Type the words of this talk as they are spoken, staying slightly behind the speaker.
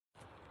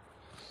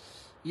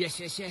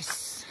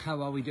Yes.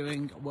 How are we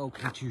doing?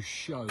 Welcome to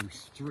show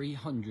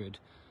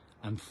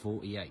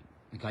 348.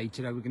 Okay,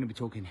 today we're going to be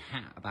talking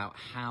about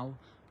how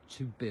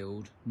to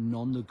build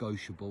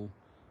non-negotiable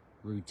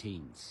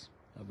routines.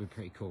 That'd be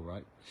pretty cool,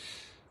 right?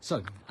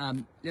 So,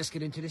 let's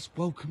get into this.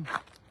 Welcome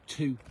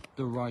to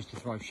the Rise to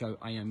Thrive show.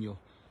 I am your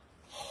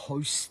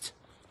host,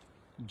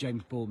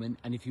 James Boorman,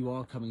 and if you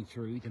are coming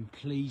through, then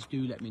please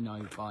do let me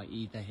know by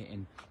either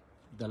hitting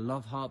the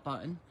love heart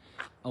button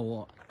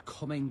or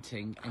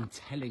commenting and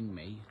telling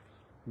me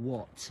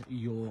what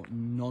your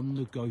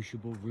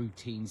non-negotiable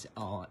routines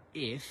are,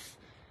 if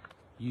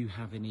you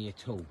have any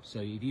at all. So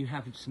if you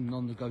have some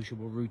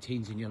non-negotiable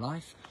routines in your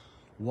life,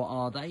 what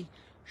are they?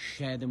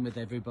 Share them with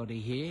everybody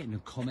here in the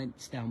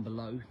comments down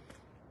below,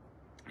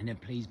 and then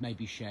please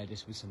maybe share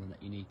this with someone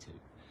that you need to.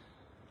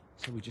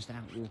 So we're just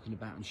out walking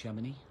about in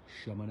Chamonix,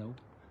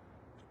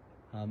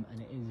 and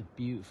it is a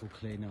beautiful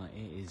clear night.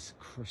 It is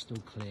crystal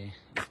clear,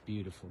 it's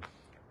beautiful.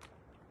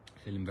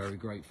 Feeling very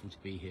grateful to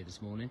be here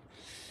this morning.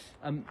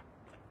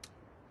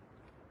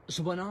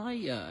 So when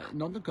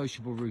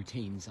non-negotiable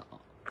routines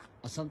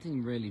are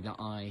something really that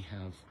I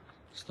have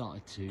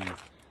started to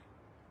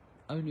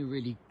only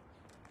really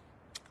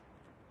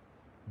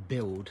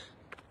build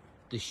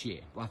this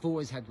year. I've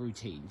always had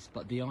routines,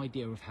 but the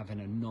idea of having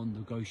a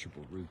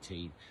non-negotiable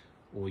routine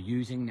or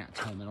using that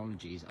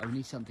terminology is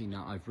only something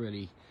that I've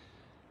really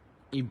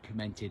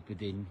implemented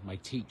within my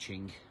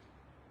teaching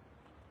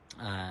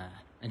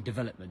and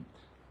development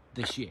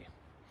this year.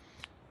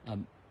 But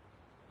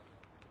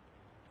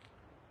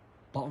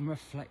on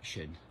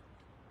reflection,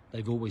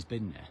 they've always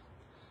been there.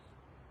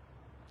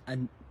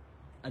 And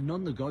a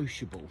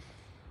non-negotiable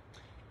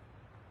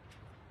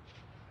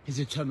is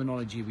a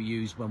terminology we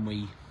use when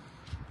we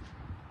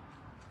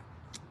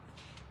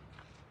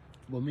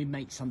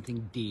make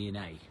something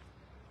DNA.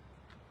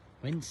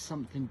 When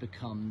something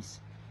becomes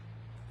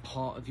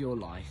part of your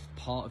life,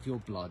 part of your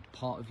blood,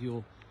 part of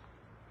your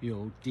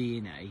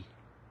DNA,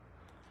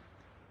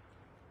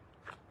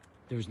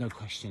 there is no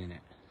questioning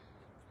it.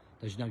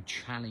 There's no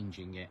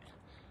challenging it.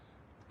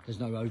 There's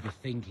no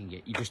overthinking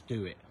it. You just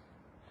do it.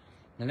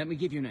 Now let me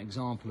give you an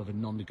example of a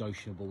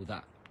non-negotiable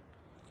that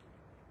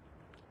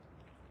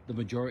the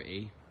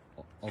majority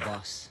of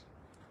us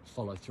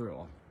follow through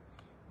on.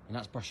 And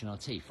that's brushing our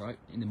teeth, right?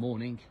 In the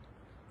morning,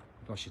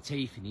 we brush your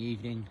teeth. In the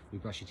evening, we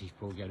brush your teeth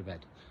before we go to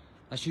bed.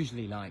 That's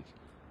usually like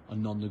a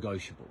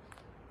non-negotiable.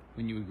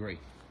 Wouldn't you agree?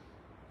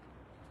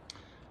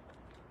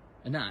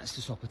 And that's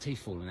to stop a teeth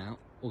falling out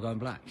or going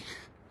black.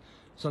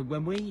 So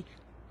when we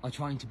are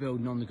trying to build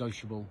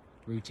non-negotiable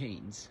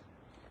routines,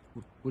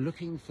 we're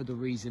looking for the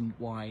reason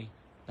why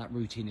that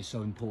routine is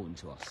so important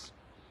to us.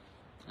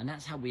 And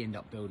that's how we end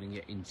up building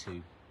it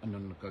into a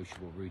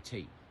non-negotiable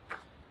routine.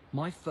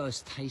 My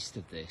first taste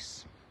of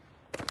this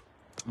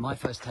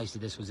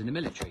was in the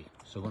military.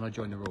 So when I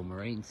joined the Royal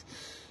Marines,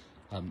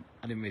 I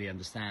didn't really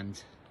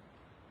understand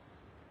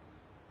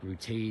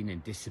routine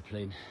and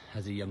discipline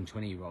as a young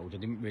 20-year-old. I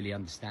didn't really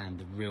understand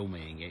the real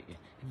meaning.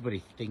 Everybody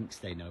thinks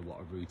they know what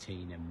a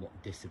routine and what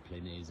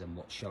discipline is and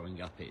what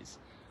showing up is.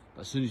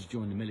 But as soon as you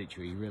join the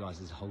military, you realise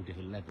there's a whole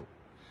different level.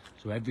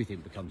 So everything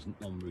becomes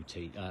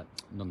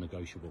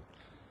non-negotiable.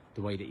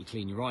 The way that you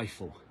clean your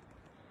rifle,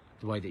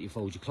 the way that you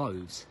fold your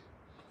clothes,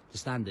 the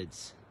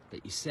standards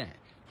that you set,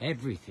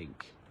 everything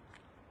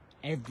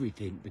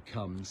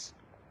becomes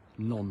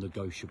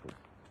non-negotiable.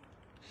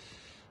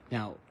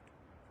 Now,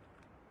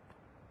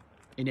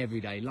 in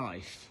everyday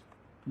life,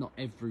 not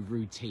every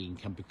routine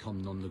can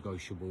become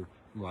non-negotiable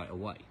right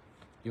away.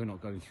 You're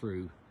not going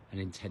through an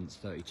intense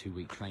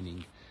 32-week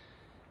training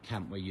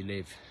camp where you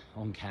live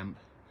on camp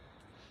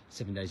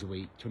 7 days a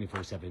week,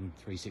 24/7,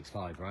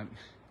 365, right?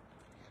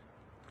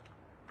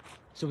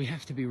 So we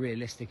have to be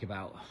realistic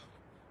about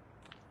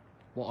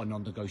what our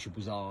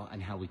non-negotiables are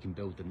and how we can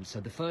build them.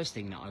 So the first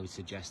thing that I would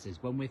suggest is,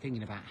 when we're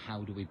thinking about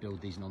how do we build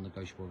these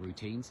non-negotiable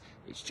routines,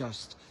 it's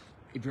just,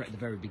 if you're at the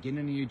very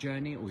beginning of your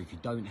journey, or if you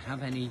don't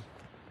have any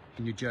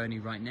in your journey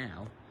right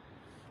now,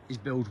 is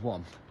build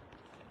one.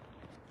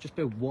 Just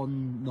build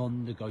one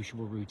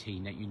non-negotiable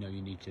routine that you know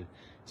you need to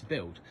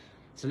build.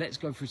 So let's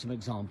go through some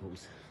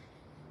examples.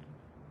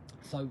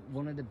 So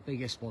one of the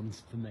biggest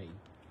ones for me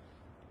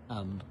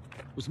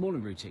was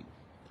morning routine.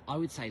 I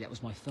would say that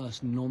was my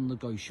first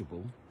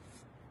non-negotiable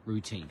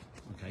routine.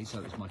 Okay, so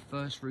it was my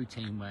first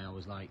routine where I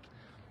was like,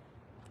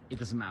 it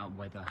doesn't matter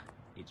whether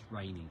it's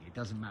raining, it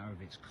doesn't matter if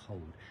it's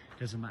cold, it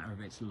doesn't matter if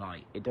it's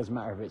light, it doesn't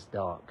matter if it's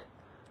dark,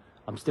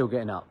 I'm still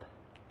getting up.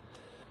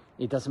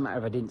 It doesn't matter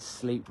if I didn't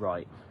sleep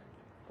right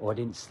or I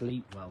didn't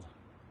sleep well,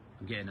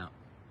 I'm getting up.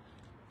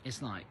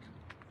 It's like,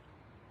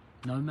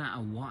 no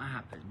matter what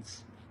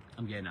happens,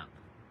 I'm getting up.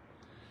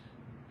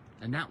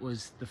 And that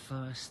was the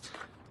first,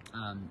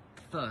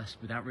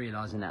 without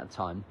realising at the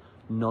time,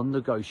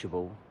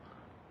 non-negotiable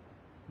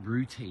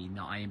routine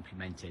that I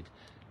implemented.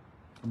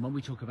 And when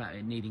we talk about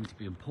it needing to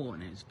be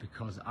important, it's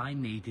because I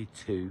needed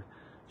to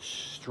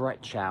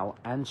stretch out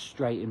and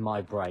straighten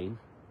my brain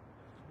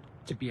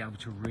to be able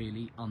to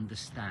really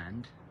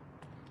understand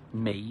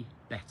me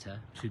better,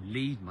 to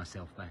lead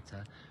myself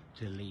better,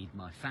 to lead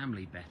my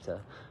family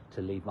better,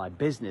 to lead my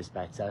business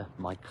better,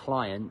 my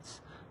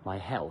clients, my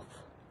health.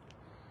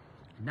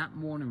 And that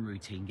morning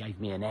routine gave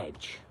me an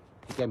edge.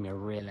 It gave me a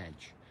real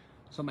edge.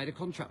 So I made a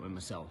contract with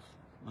myself.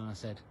 And I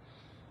said,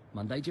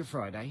 Monday to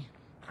Friday,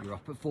 you're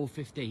up at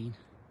 4:15,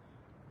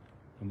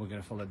 and we're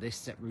going to follow this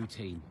set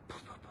routine.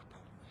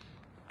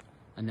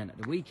 And then at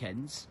the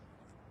weekends,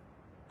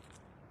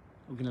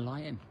 I'm going to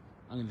lie in.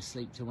 I'm going to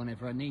sleep till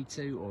whenever I need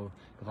to, or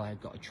if I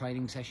have got a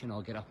training session,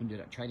 I'll get up and do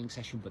that training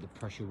session, but the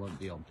pressure won't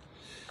be on.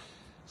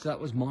 So that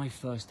was my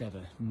first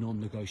ever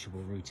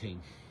non-negotiable routine.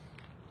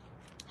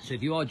 So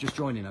if you are just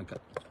joining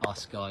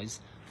us, guys,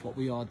 what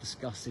we are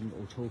discussing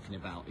or talking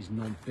about is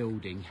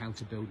how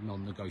to build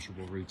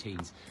non-negotiable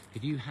routines.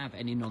 If you have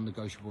any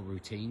non-negotiable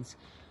routines,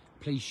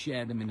 please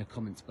share them in the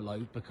comments below,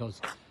 because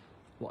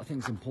what I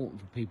think is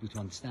important for people to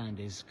understand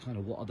is kind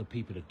of what other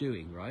people are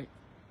doing, right?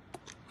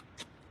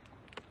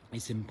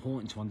 It's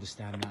important to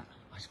understand that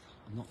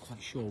I'm not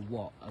quite sure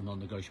what a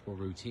non-negotiable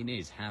routine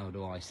is. How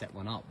do I set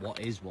one up? What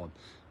is one?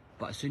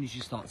 But as soon as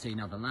you start seeing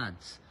other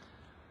lads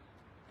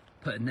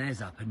putting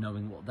theirs up and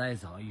knowing what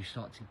theirs are, you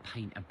start to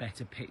paint a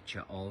better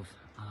picture of,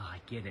 I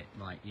get it,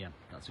 right, yeah,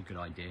 that's a good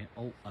idea.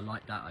 Oh, I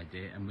like that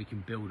idea, and we can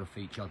build off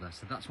each other.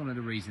 So that's one of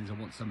the reasons I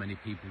want so many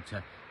people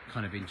to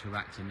kind of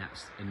interact in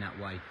that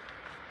way.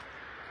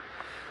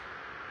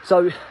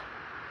 So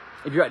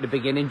if you're at the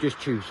beginning, just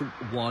choose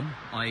one.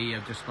 I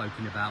have just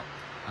spoken about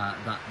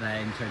that there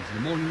in terms of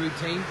the morning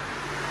routine.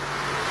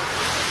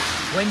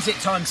 When's it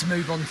time to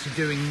move on to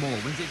doing more?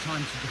 When's it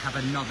time to have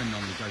another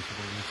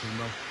non-negotiable routine?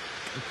 Well,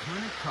 it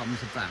kind of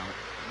comes about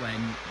when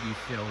you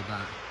feel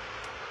that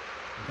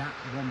that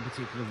one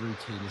particular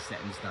routine is set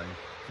in stone,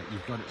 that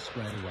you've got it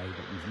squared away,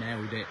 that you've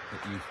nailed it,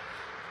 that you've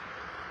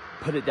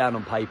put it down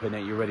on paper, and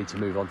that you're ready to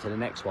move on to the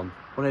next one.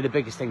 One of the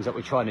biggest things that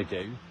we're trying to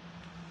do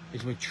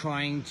is we're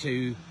trying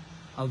to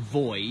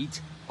avoid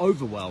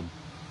overwhelm.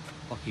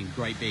 Fucking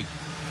great big.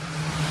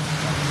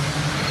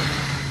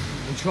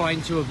 We're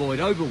trying to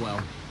avoid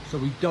overwhelm, so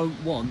we don't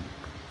want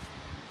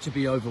to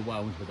be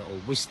overwhelmed with it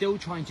all. We're still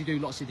trying to do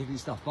lots of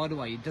different stuff. By the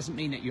way, it doesn't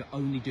mean that you're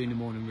only doing the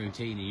morning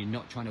routine and you're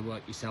not trying to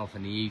work yourself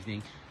in the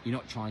evening, you're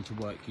not trying to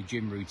work your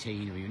gym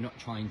routine, or you're not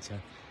trying to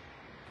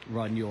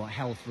run your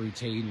health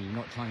routine, or you're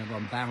not trying to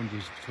run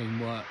boundaries between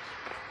work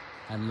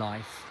and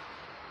life.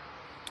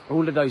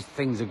 All of those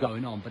things are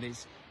going on, but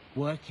it's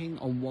working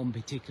on one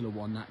particular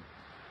one that's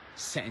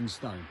set in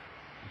stone.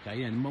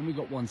 Okay, and when we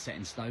got one set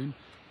in stone,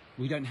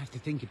 we don't have to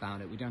think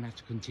about it. We don't have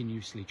to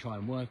continuously try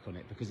and work on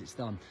it, because it's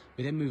done.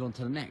 We then move on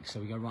to the next.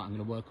 So we go, right, I'm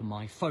going to work on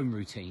my phone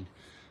routine.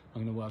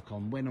 I'm going to work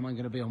on when am I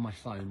going to be on my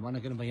phone? When am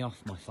I going to be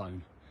off my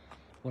phone?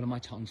 What are my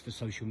times for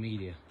social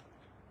media?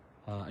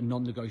 A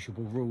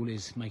non-negotiable rule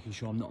is making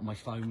sure I'm not on my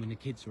phone when the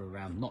kids are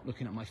around, not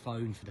looking at my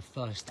phone for the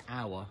first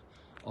hour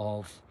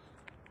of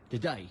the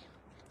day.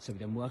 So we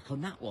then work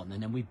on that one,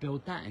 and then we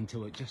build that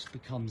until it just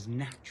becomes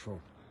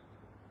natural.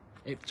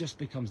 It just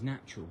becomes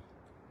natural.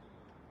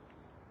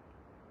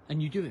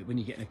 And you do it when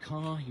you get in a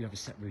car, you have a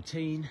set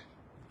routine,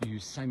 you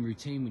use the same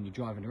routine when you're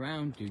driving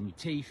around, doing your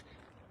teeth.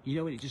 You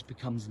know, when it just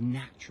becomes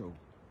natural.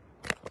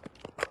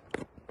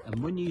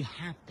 And when you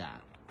have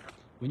that,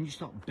 when you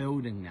start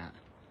building that,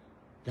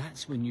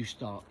 that's when you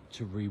start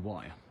to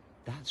rewire.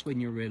 That's when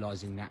you're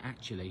realizing that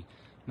actually,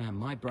 man,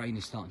 my brain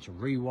is starting to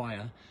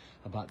rewire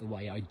about the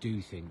way I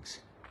do things.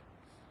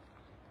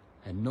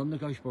 And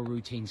non-negotiable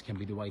routines can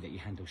be the way that you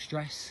handle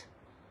stress.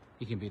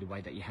 It can be the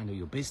way that you handle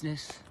your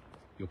business,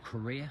 your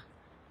career.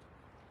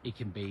 It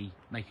can be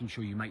making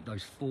sure you make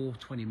those 4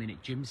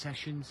 20-minute gym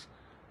sessions,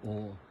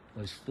 or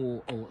those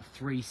 4 or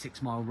 3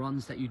 6-mile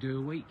runs that you do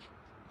a week.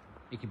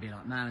 It can be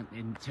like, man,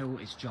 until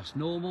it's just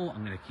normal,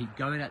 I'm going to keep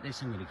going at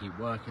this, I'm going to keep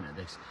working at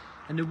this.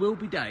 And there will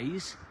be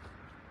days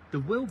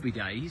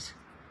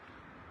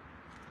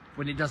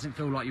when it doesn't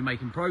feel like you're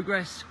making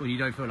progress, when you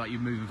don't feel like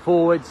you're moving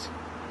forwards.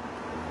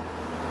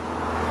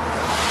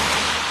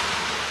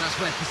 That's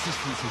where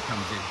persistency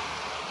comes in.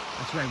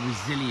 That's where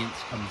resilience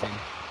comes in.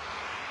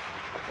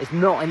 It's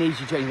not an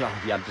easy change.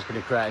 Oh, yeah, I'm just going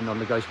to create a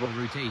non-negotiable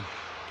routine.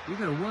 You've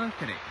got to work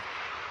at it.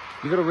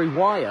 You've got to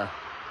rewire.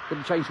 You've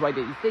got to change the way that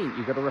you think.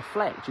 You've got to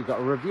reflect. You've got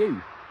to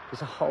review.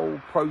 There's a whole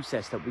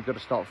process that we've got to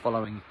start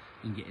following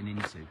and getting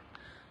into.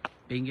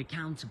 Being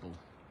accountable.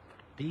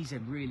 These are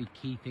really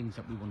key things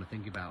that we want to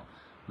think about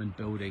when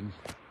building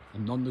a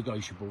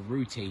non-negotiable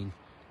routine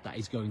that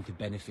is going to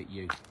benefit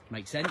you.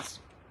 Make sense?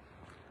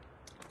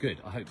 Good,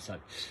 I hope so.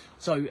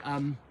 So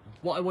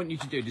what I want you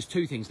to do, there's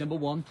 2 things. Number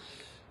 1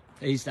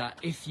 is that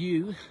if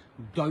you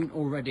don't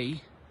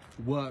already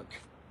work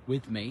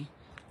with me,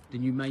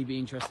 then you may be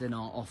interested in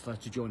our offer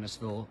to join us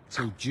for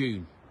till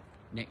June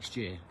next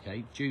year.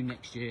 Okay, June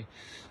next year.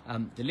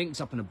 The link's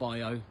up in the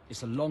bio.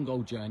 It's a long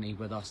old journey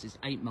with us. It's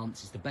 8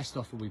 months. It's the best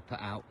offer we've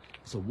put out.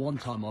 It's a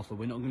one-time offer.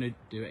 We're not going to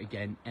do it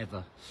again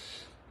ever.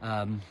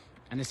 And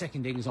the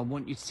second thing is, I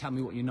want you to tell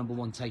me what your number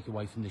 1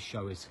 takeaway from this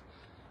show is.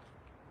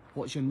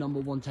 What's your number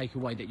 1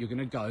 takeaway that you're going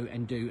to go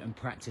and do and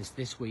practice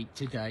this week,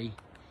 today,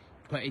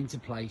 put into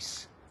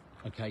place,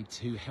 okay,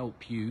 to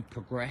help you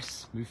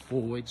progress, move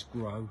forwards,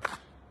 grow,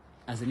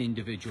 as an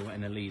individual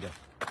and a leader.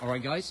 All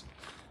right, guys,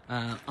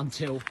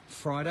 until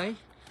Friday,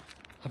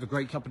 have a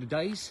great couple of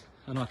days,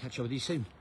 and I'll catch up with you soon.